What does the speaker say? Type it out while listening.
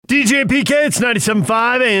DJ PK, it's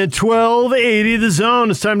 97.5 and 1280 The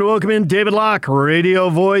Zone. It's time to welcome in David Locke, radio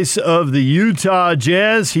voice of the Utah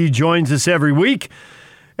Jazz. He joins us every week,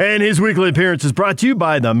 and his weekly appearance is brought to you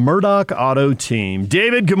by the Murdoch Auto Team.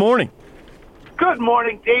 David, good morning. Good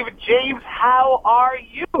morning, David James. How are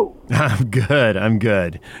you? I'm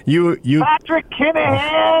good. You Patrick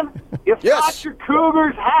Kinahan, you thought your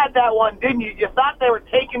Cougars had that one, didn't you? You thought they were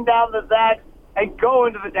taking down the Zags and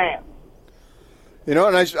going to the dance. You know,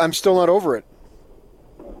 and I'm still not over it.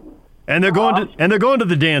 And they're going to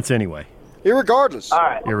the dance anyway. Irregardless. All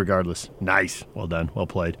right. Irregardless. Nice. Well done. Well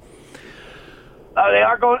played. They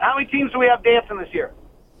are going. How many teams do we have dancing this year?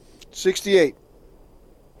 68.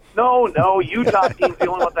 No, Utah team's the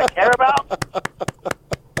only ones I care about.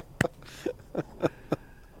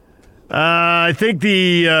 I think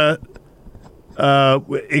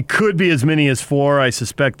it could be as many as 4. I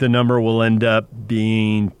suspect the number will end up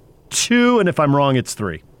being 2, and if I'm wrong, it's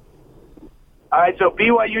 3. All right, so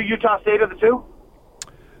BYU, Utah State are the 2?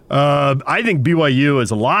 I think BYU is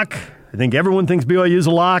a lock. I think everyone thinks BYU is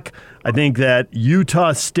a lock. I think that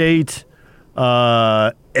Utah State,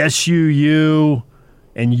 SUU,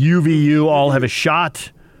 and UVU all have a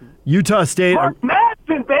shot. Utah State. Mark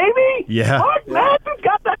Madsen, baby! Yeah. Mark Madsen's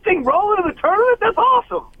got that thing rolling in the tournament. That's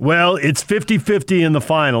awesome. Well, it's 50-50 in the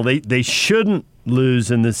final. They shouldn't lose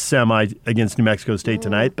in this semi against New Mexico State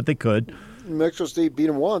tonight, but they could. New Mexico State beat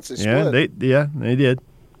them once. They split. They did.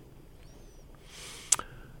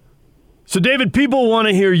 So, David, people want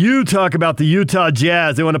to hear you talk about the Utah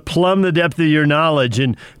Jazz. They want to plumb the depth of your knowledge.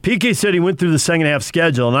 And PK said he went through the second half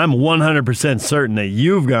schedule, and I'm 100% certain that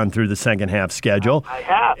you've gone through the second half schedule. I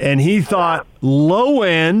have. And he thought low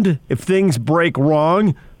end, if things break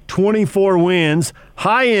wrong, 24 wins.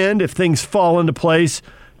 High end, if things fall into place,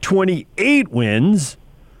 28 wins.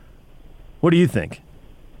 What do you think?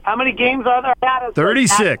 How many games are there?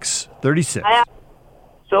 36. 36.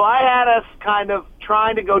 So I had us kind of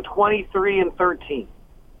trying to go 23-13.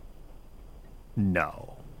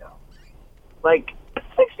 No. Like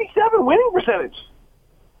 67 winning percentage.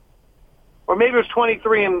 Or maybe it was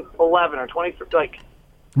 23-11 or 23.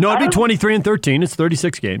 No, it'd be 23-13. It's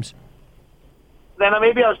 36 games. Then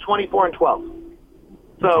maybe I was 24-12.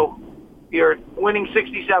 So you're winning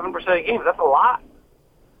 67% of games. That's a lot.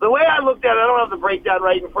 The way I looked at it, I don't have the breakdown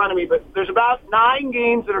right in front of me, but there's about 9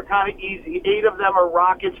 games that are kind of easy. 8 of them are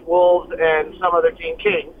Rockets, Wolves, and some other team,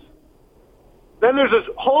 Kings. Then there's this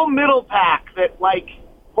whole middle pack that,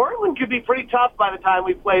 Portland could be pretty tough by the time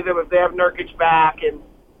we play them if they have Nurkic back. And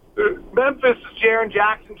Memphis, Jaren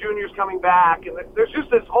Jackson Jr. is coming back. And there's just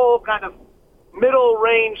this whole kind of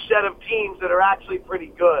middle-range set of teams that are actually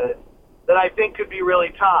pretty good that I think could be really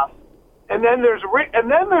tough. And then there's 8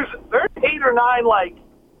 or 9,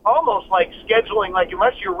 almost like scheduling,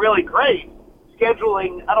 unless you're really great,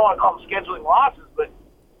 scheduling, I don't want to call them scheduling losses, but,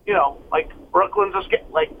 Brooklyn's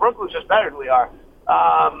just better than we are.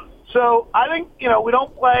 So I think, we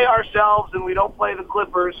don't play ourselves and we don't play the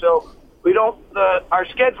Clippers, so our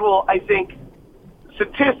schedule, I think,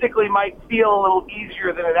 statistically might feel a little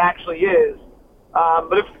easier than it actually is.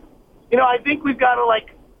 But if, I think we've got to,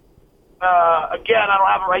 again, I don't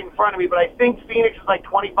have it right in front of me, but I think Phoenix is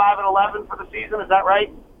 25-11 for the season. Is that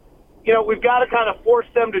right? We've got to kind of force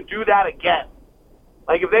them to do that again.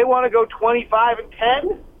 If they want to go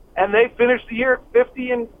 25-10 and they finish the year at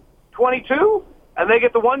 50-22 and they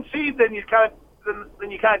get the 1 seed, then you kind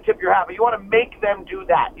of tip your hat. But you want to make them do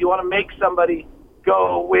that. You want to make somebody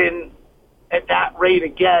go win at that rate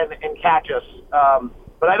again and catch us.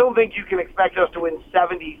 But I don't think you can expect us to win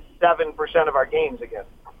 77% of our games again.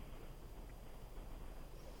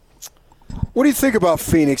 What do you think about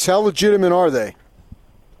Phoenix? How legitimate are they?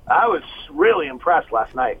 I was really impressed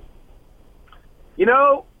last night.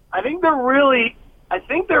 I think they're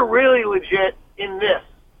really legit in this.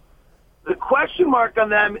 The question mark on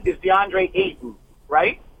them is DeAndre Ayton,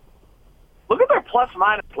 right? Look at their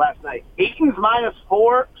plus-minus last night. Ayton's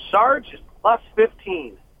 -4. Sarge is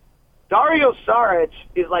 +15. Dario Saric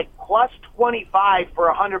is +25 for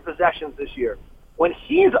 100 possessions this year. When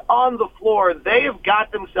he's on the floor, they have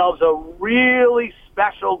got themselves a really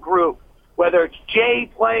special group, whether it's Jay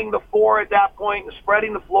playing the 4 at that point and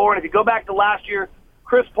spreading the floor. And if you go back to last year,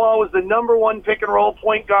 Chris Paul was the number 1 pick-and-roll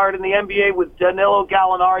point guard in the NBA with Danilo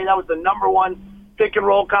Gallinari. That was the number 1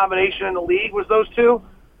 pick-and-roll combination in the league, was those two.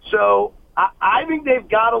 So I think they've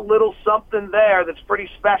got a little something there that's pretty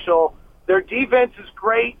special. Their defense is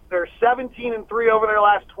great. They're 17-3 over their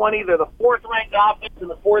last 20. They're the 4th-ranked offense and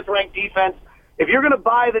the 4th-ranked defense. If you're going to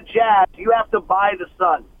buy the Jazz, you have to buy the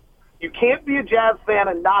Suns. You can't be a Jazz fan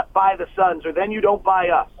and not buy the Suns, or then you don't buy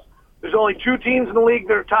us. There's only 2 teams in the league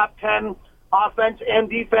that are top 10. offense and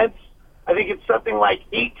defense. I think it's something like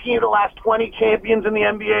 18 of the last 20 champions in the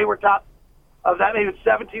NBA were top of that. Maybe it's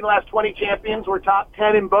 17 of the last 20 champions were top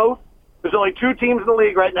 10 in both. There's only 2 teams in the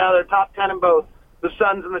league right now that are top 10 in both, the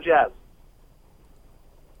Suns and the Jazz.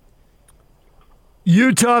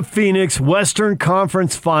 Utah Phoenix Western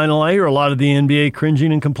Conference Final. I hear a lot of the NBA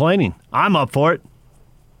cringing and complaining. I'm up for it.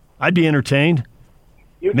 I'd be entertained.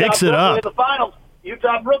 Mix it up. In the finals.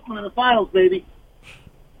 Utah Brooklyn in the finals, baby.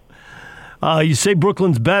 You say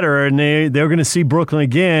Brooklyn's better, and they're going to see Brooklyn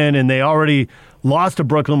again, and they already lost to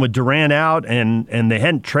Brooklyn with Durant out, and they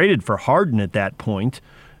hadn't traded for Harden at that point.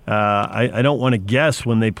 I don't want to guess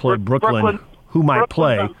when they play Brooklyn who might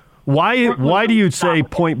play. Why do you say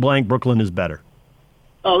point blank Brooklyn is better?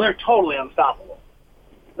 Oh, they're totally unstoppable.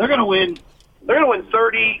 They're going to win. They're going to win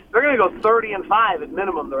 30. They're going to go 30-5 at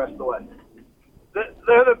minimum the rest of the way.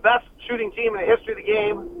 They're the best shooting team in the history of the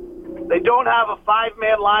game. They don't have a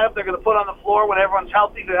 5-man lineup they're going to put on the floor when everyone's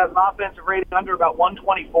healthy that has an offensive rating under about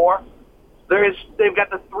 124. They've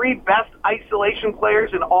got the 3 best isolation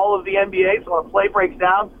players in all of the NBA, so when a play breaks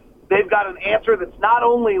down, they've got an answer that's not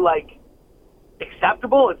only,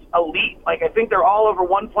 acceptable, it's elite. I think they're all over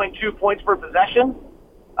 1.2 points per possession.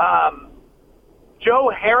 Joe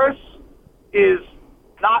Harris is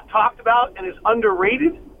not talked about and is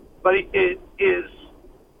underrated, but it is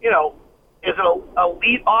an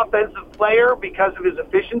elite offensive player because of his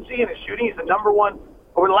efficiency and his shooting. He's the number one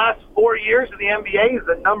over the last 4 years in the NBA. He's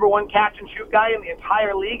the number one catch and shoot guy in the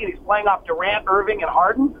entire league, and he's playing off Durant, Irving, and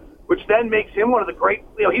Harden, which then makes him one of the great.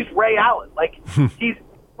 He's Ray Allen. He's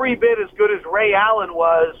every bit as good as Ray Allen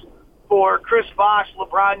was for Chris Bosh,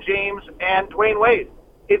 LeBron James, and Dwayne Wade.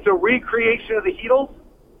 It's a recreation of the Heatles.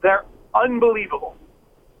 They're unbelievable.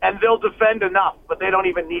 And they'll defend enough, but they don't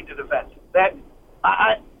even need to defend.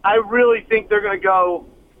 I really think they're going to go,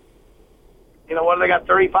 what do they got,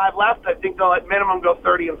 35 left? I think they'll at minimum go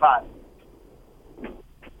 30-5.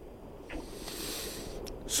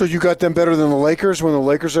 So you got them better than the Lakers when the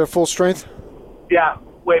Lakers are at full strength? Yeah,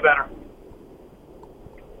 way better.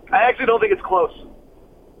 I actually don't think it's close.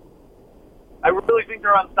 I really think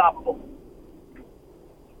they're unstoppable.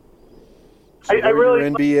 So I really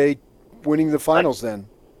NBA winning the finals then.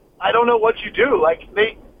 I don't know what you do.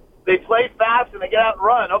 They play fast and they get out and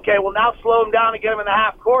run. Okay, well now slow them down and get them in the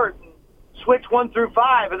half court and switch 1 through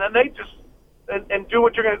 5, and then they just and do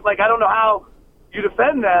what you're going to I don't know how you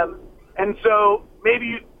defend them, and so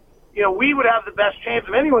maybe we would have the best chance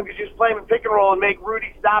of anyone because you just play them in pick and roll and make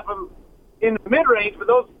Rudy stop them in the mid range. But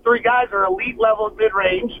those 3 guys are elite level at mid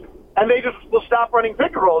range, and they just will stop running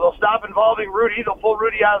pick and roll. They'll stop involving Rudy. They'll pull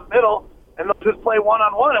Rudy out of the middle. And they'll just play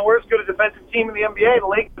one-on-one, and we're as good a defensive team in the NBA. The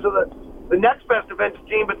Lakers are the next best defensive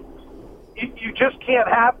team, but you just can't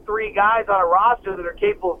have 3 guys on a roster that are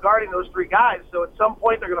capable of guarding those 3 guys. So at some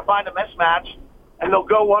point they're going to find a mismatch, and they'll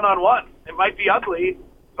go one-on-one. It might be ugly,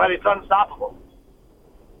 but it's unstoppable.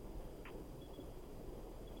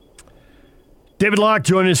 David Locke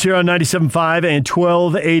joining us here on 97.5 and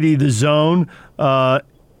 1280 The Zone.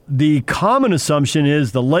 The common assumption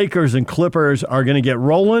is the Lakers and Clippers are going to get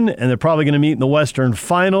rolling, and they're probably going to meet in the Western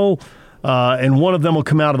Final, and one of them will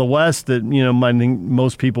come out of the West. That I think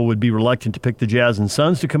most people would be reluctant to pick the Jazz and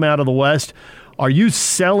Suns to come out of the West. Are you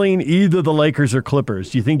selling either the Lakers or Clippers?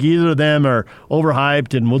 Do you think either of them are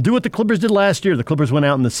overhyped and will do what the Clippers did last year? The Clippers went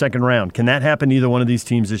out in the second round. Can that happen to either one of these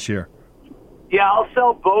teams this year? Yeah, I'll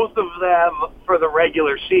sell both of them for the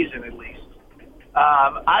regular season at least.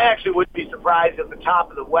 I actually wouldn't be surprised if the top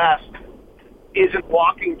of the West isn't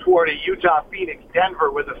walking toward a Utah, Phoenix,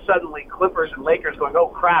 Denver with a suddenly Clippers and Lakers going, oh,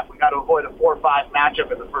 crap, we got to avoid a 4-5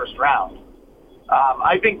 matchup in the first round.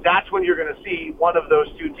 I think that's when you're going to see one of those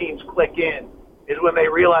 2 teams click in, is when they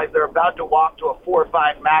realize they're about to walk to a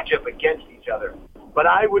 4-5 matchup against each other. But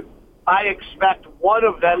I expect one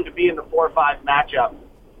of them to be in the 4-5 matchup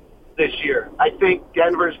this year. I think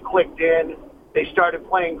Denver's clicked in. They started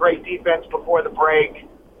playing great defense before the break.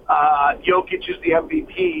 Jokic is the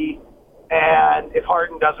MVP, and if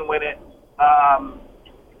Harden doesn't win it,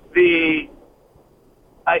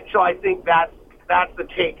 so I think that's the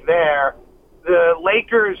take there. The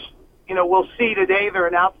Lakers, we'll see today. They're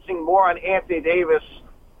announcing more on Anthony Davis.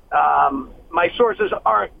 My sources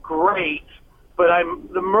aren't great, but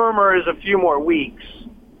the murmur is a few more weeks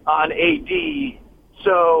on AD.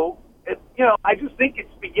 So. I just think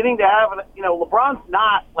it's beginning to have, LeBron's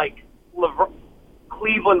not like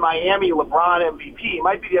Cleveland, Miami, LeBron MVP. He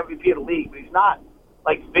might be the MVP of the league, but he's not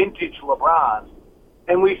like vintage LeBron.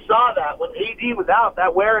 And we saw that when AD was out,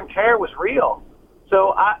 that wear and tear was real.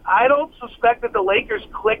 So I don't suspect that the Lakers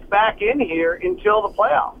click back in here until the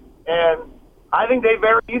playoffs. And I think they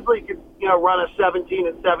very easily could, run a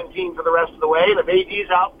 17-17 for the rest of the way. And if AD's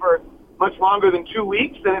out for much longer than 2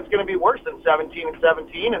 weeks, then it's going to be worse than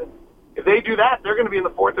 17-17. And if they do that, they're going to be in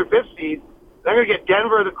the 4th or 5th seed. They're going to get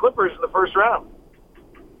Denver or the Clippers in the first round.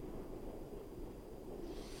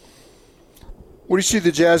 What do you see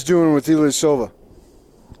the Jazz doing with Ilyasova?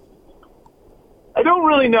 I don't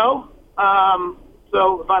really know.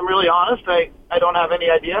 So if I'm really honest, I don't have any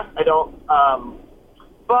idea. I don't.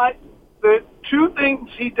 But the two things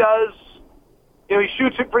he does, he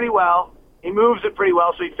shoots it pretty well. He moves it pretty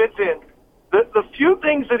well, so he fits in. The few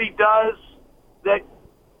things that he does that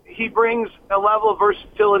he brings a level of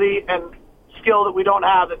versatility and skill that we don't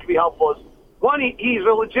have that can be helpful is, one, he's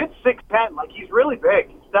a legit 6'10". Like, he's really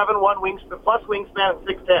big. 7'1" wingspan, plus wingspan and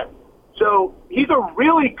 6'10". So he's a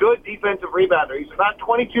really good defensive rebounder. He's about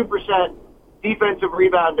 22% defensive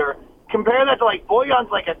rebounder. Compare that to, like,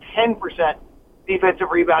 Bojan's like a 10%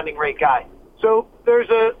 defensive rebounding rate guy. So there's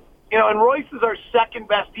and Royce is our second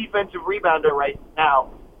best defensive rebounder right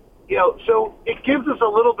now. So it gives us a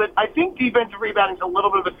little bit, I think defensive rebounding is a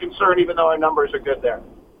little bit of a concern, even though our numbers are good there.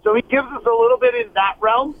 So he gives us a little bit in that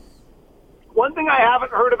realm. One thing I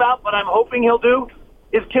haven't heard about, but I'm hoping he'll do,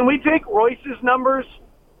 is can we take Royce's numbers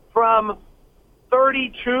from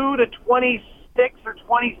 32 to 26 or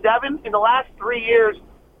 27? In the last 3 years,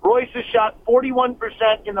 Royce has shot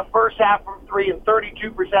 41% in the first half from three and 32%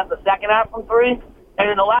 in the second half from three. And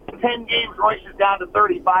in the last 10 games, Royce is down to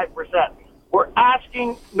 35%. We're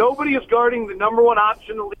asking, nobody is guarding the number one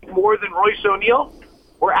option in the league more than Royce O'Neal.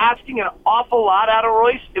 We're asking an awful lot out of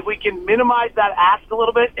Royce. If we can minimize that ask a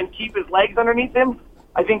little bit and keep his legs underneath him,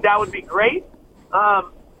 I think that would be great.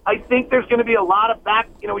 I think there's going to be a lot of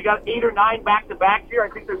we got 8 or 9 back-to-backs here. I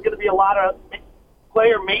think there's going to be a lot of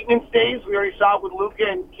player maintenance days. We already saw it with Luka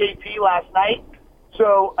and KP last night.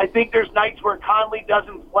 So I think there's nights where Conley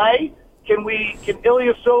doesn't play. Can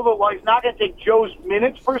Ilyasova, while he's not going to take Joe's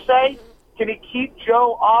minutes per se, can he keep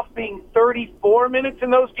Joe off being 34 minutes in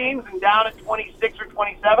those games and down at 26 or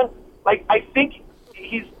 27? Like, I think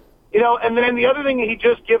he's, and then the other thing that he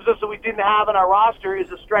just gives us that we didn't have in our roster is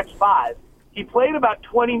a stretch 5. He played about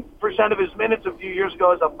 20% of his minutes a few years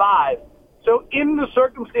ago as a 5. So in the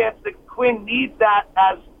circumstance that Quinn needs that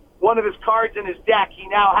as one of his cards in his deck, he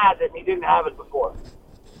now has it, and he didn't have it before.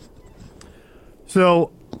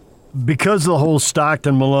 So because the whole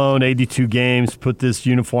Stockton-Malone 82 games, put this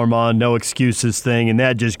uniform on, no excuses thing, and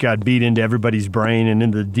that just got beat into everybody's brain and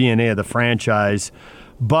into the DNA of the franchise,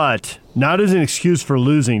 but not as an excuse for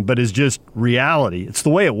losing, but as just reality. It's the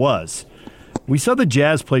way it was. We saw the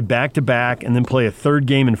Jazz play back-to-back and then play a third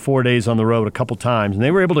game in 4 days on the road a couple times, and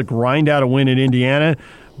they were able to grind out a win in Indiana,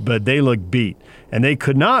 but they looked beat. And they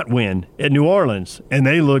could not win at New Orleans, and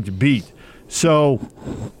they looked beat. So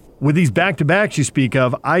with these back-to-backs you speak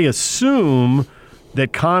of, I assume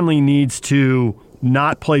that Conley needs to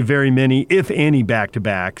not play very many, if any,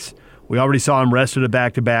 back-to-backs. We already saw him rested a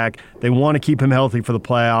back-to-back. They want to keep him healthy for the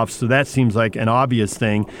playoffs, so that seems like an obvious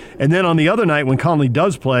thing. And then on the other night, when Conley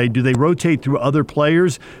does play, do they rotate through other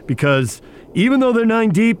players? Because even though they're 9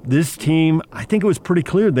 deep, this team, I think it was pretty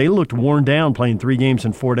clear, they looked worn down playing 3 games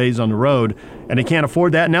in 4 days on the road, and they can't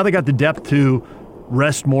afford that. Now they got the depth to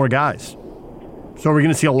rest more guys. So we're going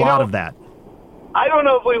to see a lot of that. I don't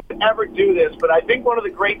know if we would ever do this, but I think one of the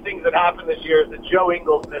great things that happened this year is that Joe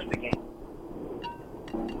Ingles missed the game.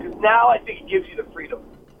 Because now I think it gives you the freedom.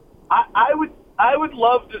 I would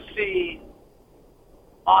love to see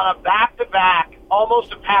on a back-to-back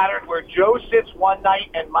almost a pattern where Joe sits one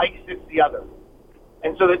night and Mike sits the other.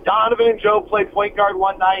 And so that Donovan and Joe play point guard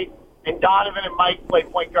one night and Donovan and Mike play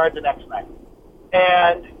point guard the next night.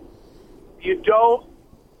 And you don't,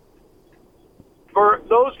 for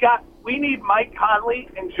those guys, we need Mike Conley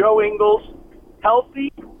and Joe Ingles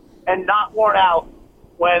healthy and not worn out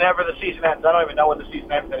whenever the season ends. I don't even know when the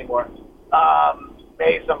season ends anymore.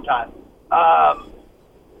 May sometime.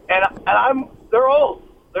 They're old.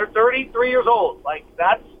 They're 33 years old.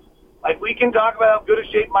 We can talk about how good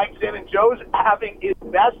a shape Mike's in, and Joe's having his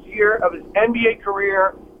best year of his NBA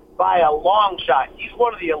career by a long shot. He's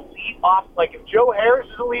one of the elite if Joe Harris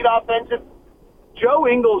is elite offensive, Joe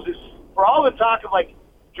Ingles is, for all the talk of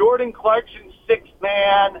Jordan Clarkson's sixth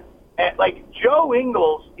man, and Joe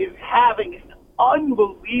Ingles is having an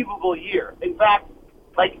unbelievable year. In fact,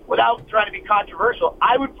 without trying to be controversial,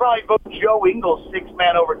 I would probably vote Joe Ingles sixth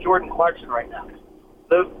man over Jordan Clarkson right now.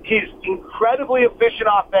 He's incredibly efficient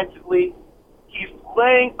offensively. He's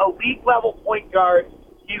playing elite level point guard.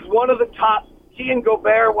 He's one of the top, he and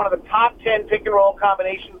Gobert, one of the top 10 pick and roll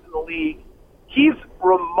combinations in the league. He's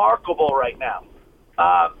remarkable right now.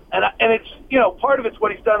 And it's, part of it's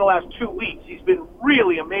what he's done the last 2 weeks. He's been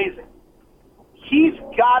really amazing. he's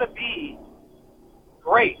got to be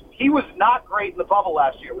great. He was not great in the bubble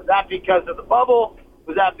last year. Was that because of the bubble?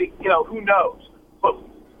 Was that, who knows? But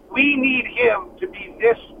we need him to be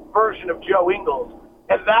this version of Joe Ingles.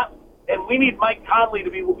 And we need Mike Conley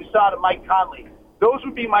to be what we saw to Mike Conley. Those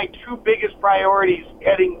would be my two biggest priorities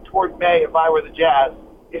heading toward May if I were the Jazz,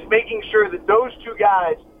 is making sure that those two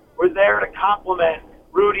guys were there to complement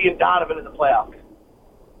Rudy and Donovan in the playoffs.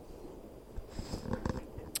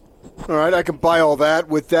 All right, I can buy all that.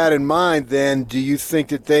 With that in mind, then, do you think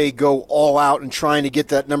that they go all out and trying to get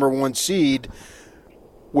that number one seed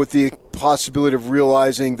with the possibility of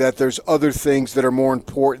realizing that there's other things that are more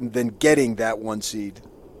important than getting that one seed?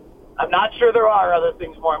 I'm not sure there are other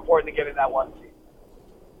things more important than getting that one seed.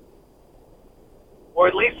 Or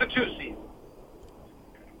at least the 2 seed.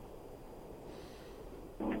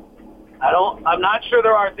 I'm not sure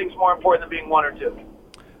there are things more important than being 1 or 2.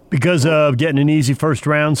 Because of getting an easy first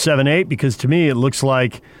round, 7-8, because to me it looks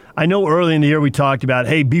like, I know early in the year we talked about,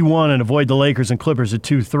 hey, be 1 and avoid the Lakers and Clippers at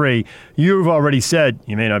 2-3. You've already said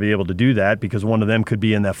you may not be able to do that because one of them could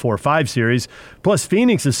be in that 4-5 series. Plus,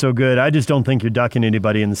 Phoenix is so good, I just don't think you're ducking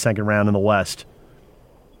anybody in the second round in the West.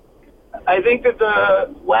 I think that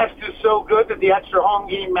the West is so good that the extra home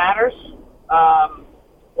game matters.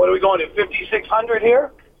 What are we going to, 5,600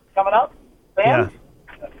 here coming up, fans? Yeah.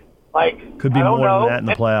 I Could be don't more know. than that in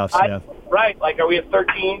the playoffs, yeah. Right, are we at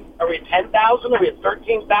 13? Are we at 10,000? Are we at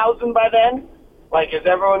 13,000 by then? Has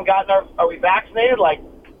everyone are we vaccinated?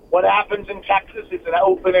 What happens in Texas? It's an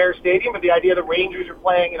open-air stadium, but the idea the Rangers are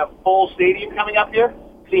playing in a full stadium coming up here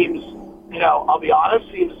seems, I'll be honest,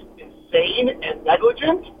 seems insane and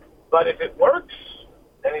negligent. But if it works,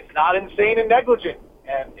 then it's not insane and negligent.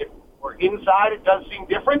 And if we're inside, it does seem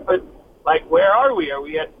different, but, where are we? Are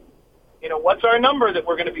we at, what's our number that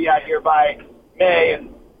we're going to be at here by May?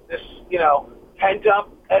 And this, pent-up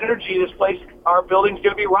energy, this place, our building's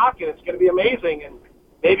going to be rocking. It's going to be amazing. And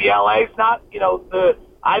maybe LA's not,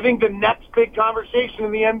 I think the next big conversation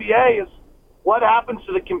in the NBA is what happens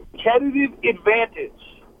to the competitive advantage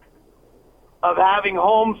of having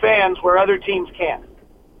home fans where other teams can't.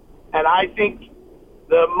 And I think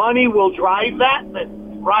the money will drive that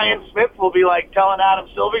Ryan Smith will be telling Adam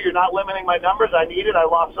Silver, you're not limiting my numbers. I need it. I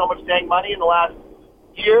lost so much dang money in the last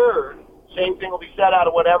year. Or same thing will be said out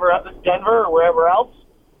of whatever, Denver or wherever else.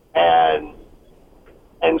 And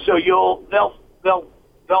so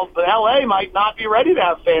LA might not be ready to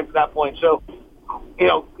have fans at that point. So,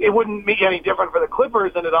 it wouldn't be any different for the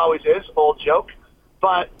Clippers than it always is. Old joke.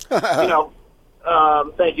 But,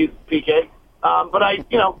 thank you, PK. But I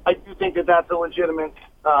do think that that's a legitimate,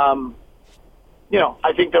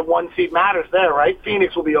 I think that 1 seed matters there, right?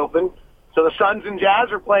 Phoenix will be open. So the Suns and Jazz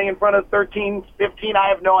are playing in front of 13, 15. I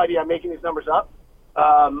have no idea. I'm making these numbers up.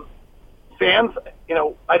 Fans,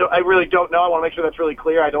 I really don't know. I want to make sure that's really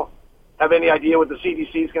clear. I don't have any idea what the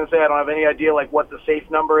CDC is going to say. I don't have any idea, what the safe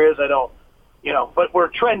number is. I don't, but we're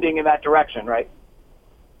trending in that direction, right?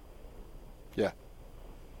 Yeah.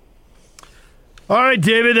 All right,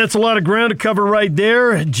 David, that's a lot of ground to cover right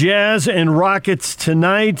there. Jazz and Rockets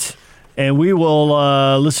tonight, and we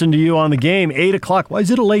will listen to you on the game, 8 o'clock. Why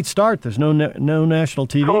is it a late start? There's no national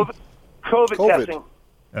TV? COVID testing.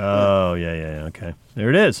 Oh, yeah, okay. There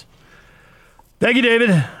it is. Thank you, David.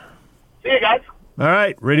 See you, guys. All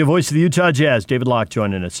right, radio voice of the Utah Jazz, David Locke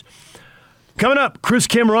joining us. Coming up, Chris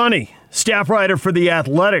Kimrani, staff writer for The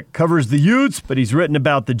Athletic, covers the Utes, but he's written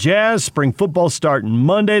about the Jazz. Spring football starting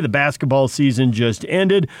Monday. The basketball season just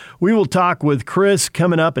ended. We will talk with Chris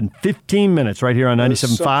coming up in 15 minutes right here on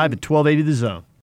 97.5 at 1280 The Zone.